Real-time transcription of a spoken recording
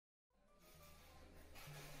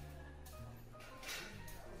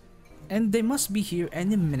and they must be here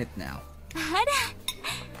any minute now. あ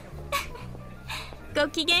ら。ご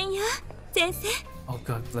きげんよう、先生。 Oh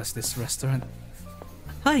God bless this restaurant.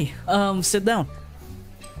 Hi, sit down.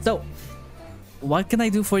 So, what can I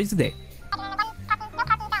do for you today?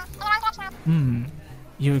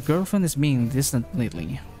 Your girlfriend is being distant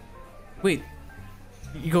lately. Wait,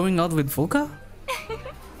 you going out with Fuuka?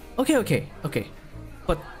 Okay.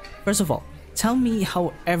 But first of all, tell me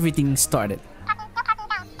how everything started.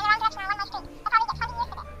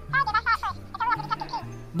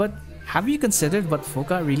 But have you considered what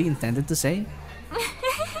Fuuka really intended to say?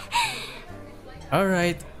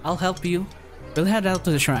 Alright, I'll help you. We'll head out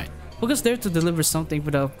to the shrine. Fuuka's there to deliver something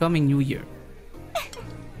for the upcoming new year.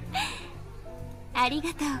 あり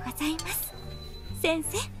がとうございます、先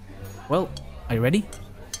生。 Well, are you ready?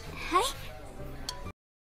 はい。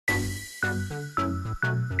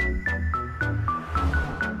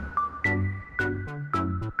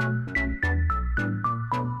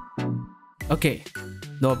 Okay,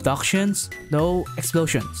 no abductions, no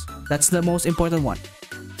explosions. That's the most important one.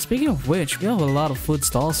 Speaking of which, we have a lot of food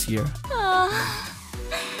stalls here. あ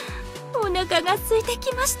あ、お腹が空いて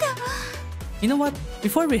きましたわ。 You know what?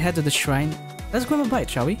 Before we head to the shrine, let's grab a bite,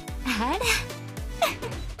 shall we? あら。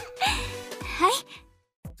はい。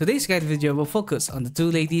 Today's guide video will focus on the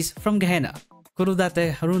two ladies from Gehenna,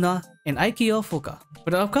 Kurodate Haruna and Aikiyo Fuuka.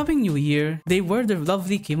 For the upcoming new year, they wear their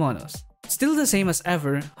lovely kimonos. Still the same as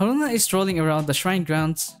ever, Haruna is strolling around the shrine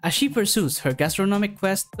grounds as she pursues her gastronomic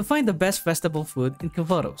quest to find the best festival food in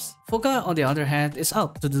kimonos. Fuuka, on the other hand, is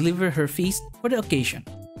out to deliver her feast for the occasion.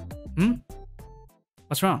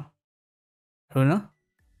 What's wrong? Haruna?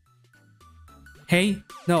 Hey,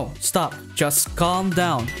 no, stop. Just calm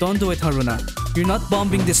down. Don't do it, Haruna. You're not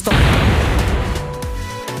bombing this stall.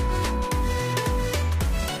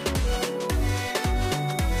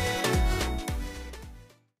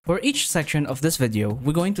 For each section of this video,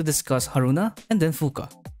 we're going to discuss Haruna and then Fuuka.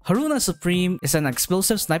 Haruna Supreme is an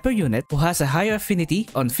explosive sniper unit who has a higher affinity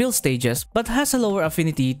on field stages but has a lower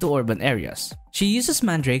affinity to urban areas. She uses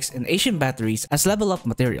mandrakes and Asian batteries as level up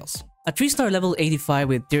materials. A 3-star level 85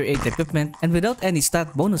 with tier 8 equipment and without any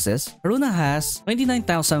stat bonuses, Haruna has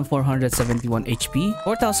 29,471 HP,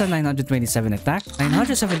 4,927 attack,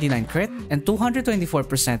 979 crit, and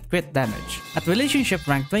 224% crit damage. At relationship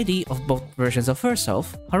rank 20 of both versions of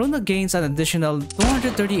herself, Haruna gains an additional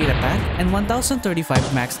 238 attack and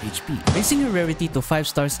 1,035 max HP. Raising her rarity to 5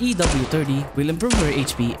 stars EW30 will improve her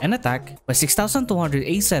HP and attack by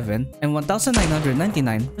 6,287 and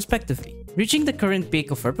 1,999 respectively. Reaching the current peak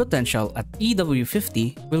of her potential at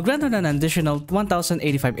EW50 will grant her an additional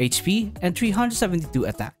 1085 HP and 372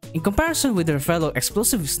 attack. In comparison with her fellow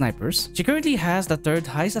explosive snipers, she currently has the third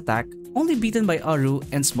highest attack, only beaten by Aru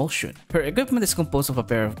and Smolshun. Her equipment is composed of a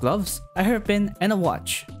pair of gloves, a hairpin, and a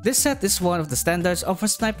watch. This set is one of the standards of a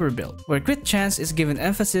sniper build, where crit chance is given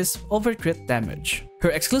emphasis over crit damage.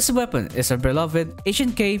 Her exclusive weapon is her beloved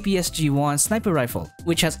H&K PSG-1 sniper rifle,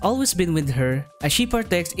 which has always been with her as she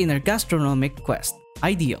partakes in her gastronomic quest.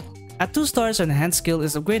 Ideal. At 2 stars, her enhanced skill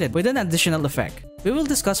is upgraded with an additional effect. We will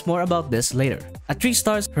discuss more about this later. At 3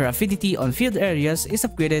 stars, her affinity on field areas is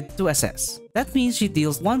upgraded to SS. That means she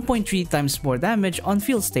deals 1.3 times more damage on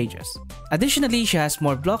field stages. Additionally, she has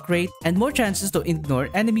more block rate and more chances to ignore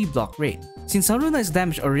enemy block rate. Since Haruna is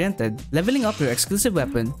damage oriented, leveling up her exclusive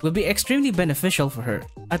weapon will be extremely beneficial for her.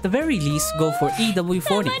 At the very least, go for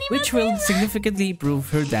EW40, which will significantly improve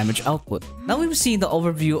her damage output. Now we've seen the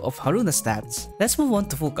overview of Haruna's stats, let's move on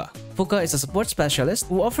to Fuuka. Fuuka is a support specialist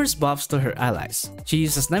who offers buffs to her allies. She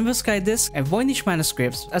uses Nimbus Sky Disc and Voynich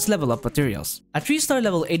manuscripts as level up materials. At 3-star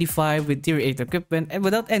level 85 with tier 8 equipment and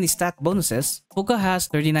without any stat bonuses, Fuuka has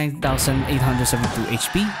 39,872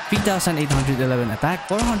 HP, 3,811 attack,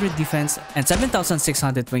 400 defense, and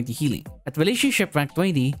 7,620 healing. At relationship rank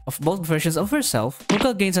 20 of both versions of herself,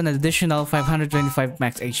 Fuuka gains an additional 525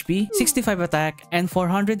 max HP, 65 attack, and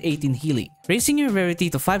 418 healing. Raising your rarity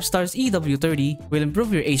to 5 stars EW30 will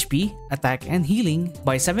improve your HP, attack, and healing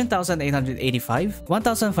by 7,885,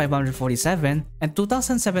 1,547, and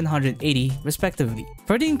 2,780 respectively.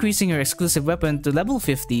 Further increasing your exclusive weapon to level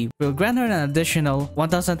 50 will grant her an additional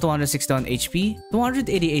 1,261 HP,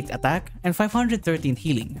 288 attack, and 513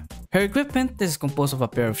 healing. Her equipment is composed of a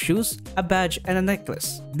pair of shoes, a badge, and a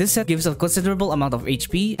necklace. This set gives a considerable amount of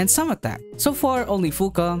HP and some attack. So far, only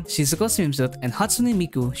Fuuka, Shizuko Swimsuit, and Hatsune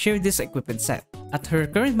Miku share this equipment set. At her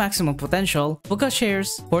current maximum potential, Fuuka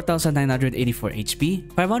shares 4,984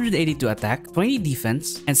 HP, 582 attack, 20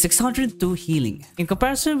 defense, and 602 healing. In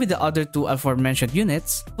comparison with the other two aforementioned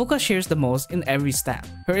units, Fuuka shares the most in every stat.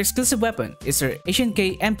 Her exclusive weapon is her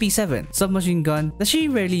H&K MP7 submachine gun that she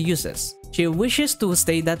rarely uses. She wishes to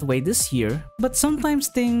stay that way this year, but sometimes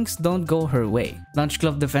things don't go her way. Launch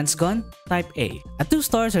Club Defense Gun, Type A. At 2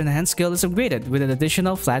 stars, her enhanced skill is upgraded with an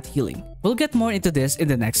additional flat healing. We'll get more into this in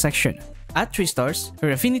the next section. At 3 stars,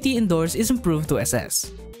 her affinity indoors is improved to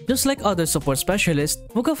SS. Just like other support specialists,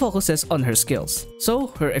 Fuuka focuses on her skills, so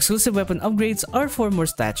her exclusive weapon upgrades are for more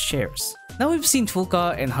stat shares. Now we've seen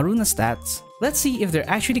Fuuka and Haruna's stats, let's see if they're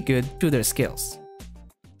actually good through their skills.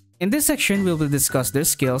 In this section, we will discuss their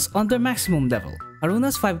skills on their maximum level.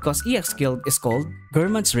 Haruna's 5-cost EX skill is called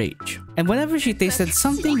Gourmet's Rage, and whenever she tasted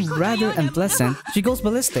something rather unpleasant, she goes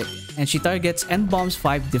ballistic, and she targets and bombs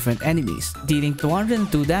 5 different enemies, dealing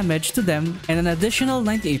 202 damage to them and an additional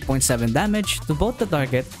 98.7 damage to both the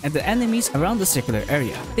target and the enemies around the circular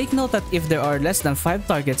area. Take note that if there are less than 5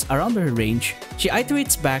 targets around her range, she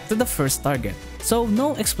iterates back to the first target, so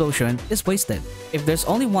no explosion is wasted. If there's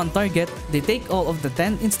only one target, they take all of the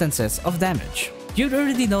 10 instances of damage. You'd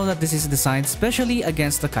already know that this is designed specially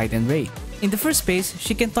against the Kaiden Raid. In the first phase,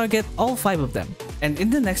 she can target all 5 of them, and in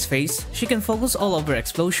the next phase, she can focus all of her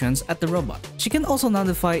explosions at the robot. She can also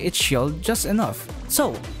nullify its shield just enough.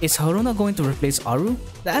 So, is Haruna going to replace Aru?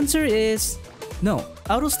 The answer is no.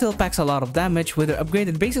 Aru still packs a lot of damage with her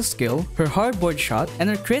upgraded basic skill, her hardboard shot, and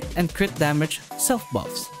her crit and crit damage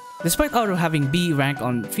self-buffs. Despite Aru having B rank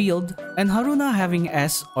on field and Haruna having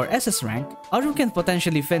S or SS rank, Aru can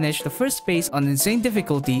potentially finish the first phase on insane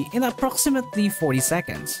difficulty in approximately 40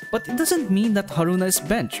 seconds. But it doesn't mean that Haruna is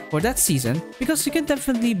bench for that season, because you can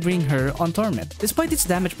definitely bring her on Torment. Despite its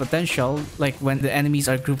damage potential, like when the enemies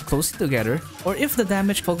are grouped closely together, or if the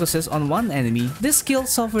damage focuses on one enemy, this skill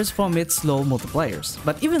suffers from its low multipliers.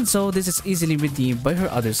 But even so, this is easily redeemed by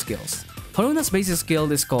her other skills. Haruna's basic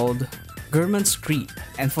skill is called Gourmet's Creep,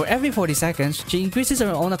 and for every 40 seconds, she increases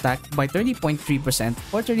her own attack by 30.3%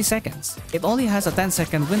 for 30 seconds. It only has a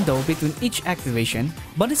 10-second window between each activation,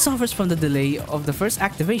 but it suffers from the delay of the first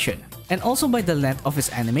activation, and also by the length of its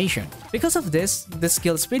animation. Because of this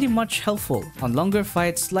skill is pretty much helpful on longer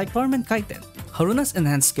fights like Torment Kaiten. Haruna's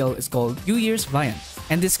enhanced skill is called New Year's Viand,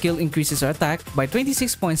 and this skill increases her attack by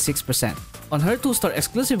 26.6%. On her 2-star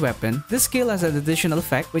exclusive weapon, this skill has an additional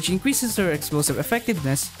effect which increases her explosive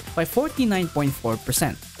effectiveness by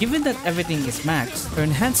 49.4%. Given that everything is maxed, her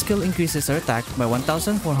enhanced skill increases her attack by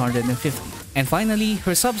 1,450. And finally,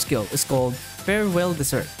 her sub-skill is called Farewell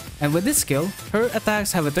Dessert. And with this skill, her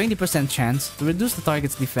attacks have a 20% chance to reduce the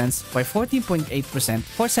target's defense by 14.8%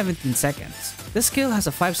 for 17 seconds. This skill has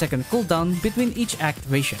a 5-second cooldown between each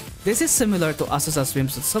activation. This is similar to Asusa's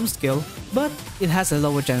Swimsuit sub-skill, but it has a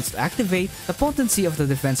lower chance to activate. The potency of the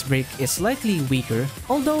defense break is slightly weaker,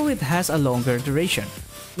 although it has a longer duration.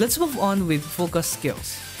 Let's move on with Fuuka's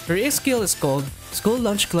skills. Her EX skill is called School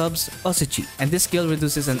Lunch Club's Osichi, and this skill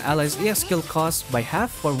reduces an ally's EX skill cost by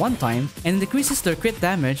half for one time and decreases their crit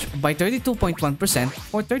damage by 32.1%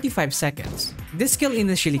 for 35 seconds. This skill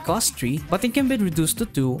initially costs 3, but it can be reduced to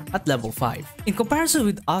 2 at level 5. In comparison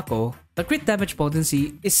with Ako, the crit damage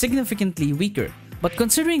potency is significantly weaker. But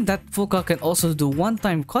considering that Fuuka can also do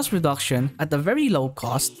one-time cost reduction at a very low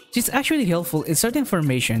cost, she's actually helpful in certain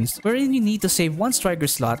formations wherein you need to save one striker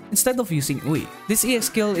slot instead of using Ui. This EX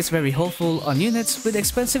skill is very helpful on units with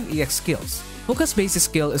expensive EX skills. Fuuka's basic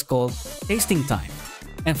skill is called Tasting Time,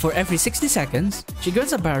 and for every 60 seconds, she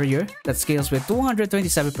grants a barrier that scales with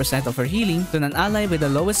 227% of her healing to an ally with the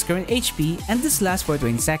lowest current HP, and this lasts for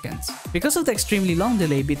 20 seconds. Because of the extremely long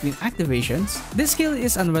delay between activations, this skill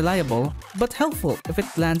is unreliable but helpful if it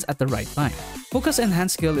lands at the right time. Fuuka's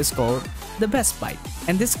enhanced skill is called the Best Bite,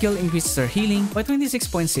 and this skill increases her healing by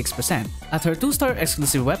 26.6%. At her 2-star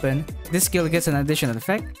exclusive weapon, this skill gets an additional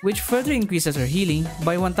effect which further increases her healing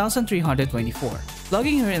by 1,324.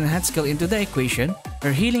 Plugging her enhanced skill into the equation,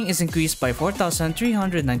 her healing is increased by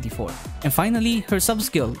 4,394. And finally, her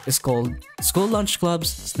sub-skill is called School Lunch Club's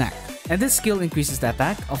Snack, and this skill increases the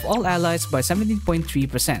attack of all allies by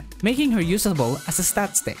 17.3%, making her usable as a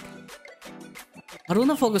stat stick.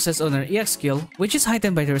 Haruna focuses on her EX skill, which is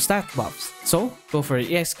heightened by her stat buffs, so go for her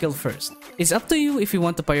EX skill first. It's up to you if you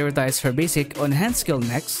want to prioritize her basic or enhanced skill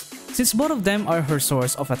next, since both of them are her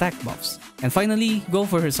source of attack buffs. And finally, go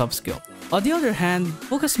for her sub-skill. On the other hand,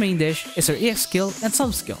 Fuuka's main dish is her EX skill and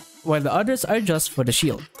sub-skill, while the others are just for the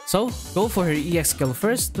shield. So, go for her EX skill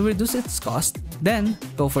first to reduce its cost, then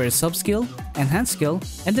go for her sub-skill, enhanced skill,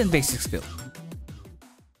 and then basic skill.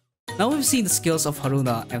 Now we've seen the skills of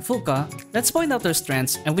Haruna and Fuuka, let's point out their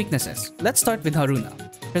strengths and weaknesses. Let's start with Haruna.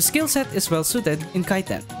 Her skill set is well suited in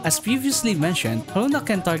Kaiten. As previously mentioned, Haruna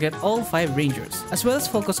can target all 5 rangers, as well as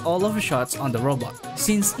focus all of her shots on the robot.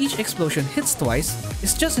 Since each explosion hits twice,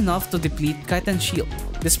 it's just enough to deplete Kaiten's shield.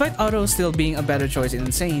 Despite Auto still being a better choice in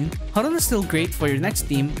Insane, Haruna is still great for your next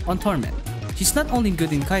team on Torment. She's not only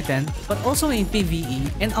good in Kaiten, but also in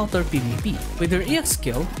PvE and Outer PvP. With her EX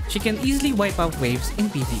skill, she can easily wipe out waves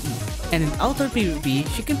in PvE. And in Outer PvP,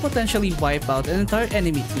 she can potentially wipe out an entire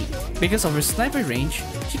enemy team. Because of her sniper range,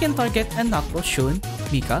 she can target and knock out Shun,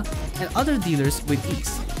 Mika, and other dealers with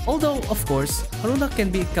ease. Although, of course, Haruna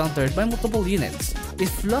can be countered by multiple units.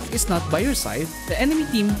 If luck is not by your side, the enemy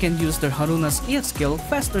team can use their Haruna's EX skill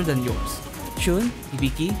faster than yours. Shun,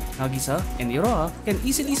 Hibiki, Nagisa, and Iroha can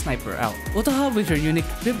easily snipe her out. Utoha with her unique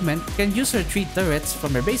equipment can use her 3 turrets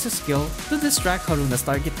from her basic skill to distract Haruna's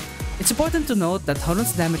targeting. It's important to note that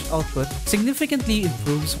Haruna's damage output significantly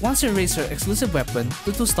improves once you raise her exclusive weapon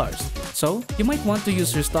to 2 stars. So, you might want to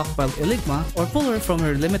use her stockpile Eligma or pull her from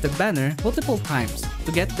her limited banner multiple times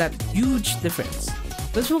to get that huge difference.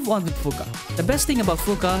 Let's move on with Fuuka. The best thing about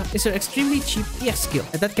Fuuka is her extremely cheap EX skill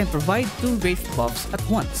that can provide 2 great buffs at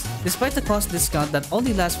once. Despite the cost discount that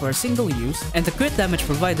only lasts for a single use, and the crit damage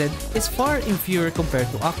provided is far inferior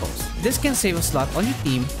compared to Akko's. This can save a slot on your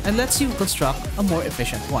team and lets you construct a more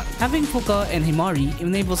efficient one. Having Fuuka and Himari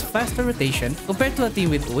enables faster rotation compared to a team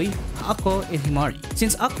with Ui, Akko, and Himari.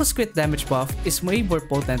 Since Akko's crit damage buff is way more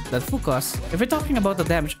potent than Fuuka's, if we're talking about the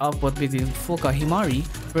damage output between Fuuka Himari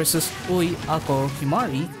versus Ui, Akko, Himari,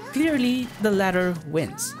 clearly the latter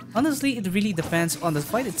wins. Honestly, it really depends on the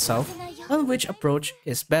fight itself on which approach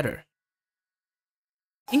is better.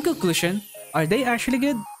 In conclusion, are they actually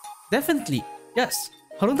good? Definitely, yes.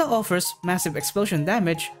 Haruna offers massive explosion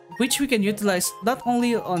damage, which we can utilize not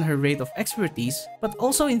only on her rate of expertise, but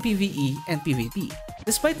also in PvE and PvP.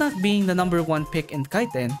 Despite not being the #1 pick in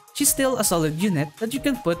Kaiten, she's still a solid unit that you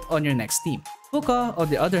can put on your next team. Fuuka, on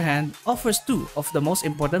the other hand, offers 2 of the most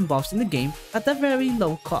important buffs in the game at a very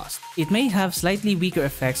low cost. It may have slightly weaker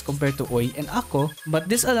effects compared to Oi and Akko, but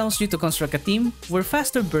this allows you to construct a team where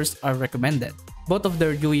faster bursts are recommended. Both of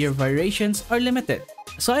their New-Year variations are limited,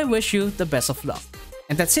 so I wish you the best of luck.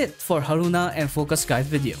 And that's it for Haruna and Fuuka's guide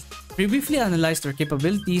video. We briefly analyzed their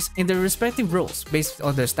capabilities in their respective roles based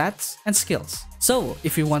on their stats and skills. So,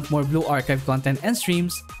 if you want more Blue Archive content and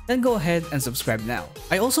streams, then go ahead and subscribe now.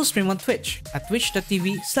 I also stream on Twitch at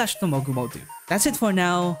twitch.tv/tomogumotu. That's it for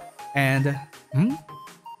now, and...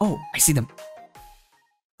 Oh, I see them.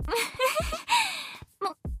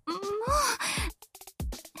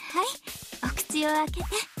 口を開け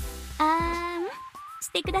て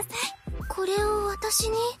してください。これを私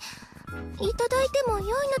にいただいても良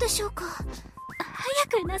いのでしょうか。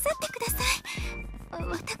早くなさってください。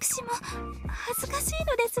私も恥ずかしい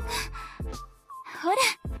のですが。ほら。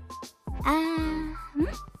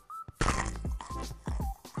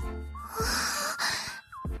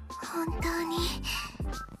本当に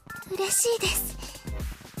嬉しいです。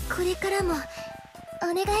これからも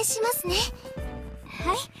お願いしますね。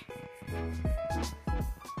はい。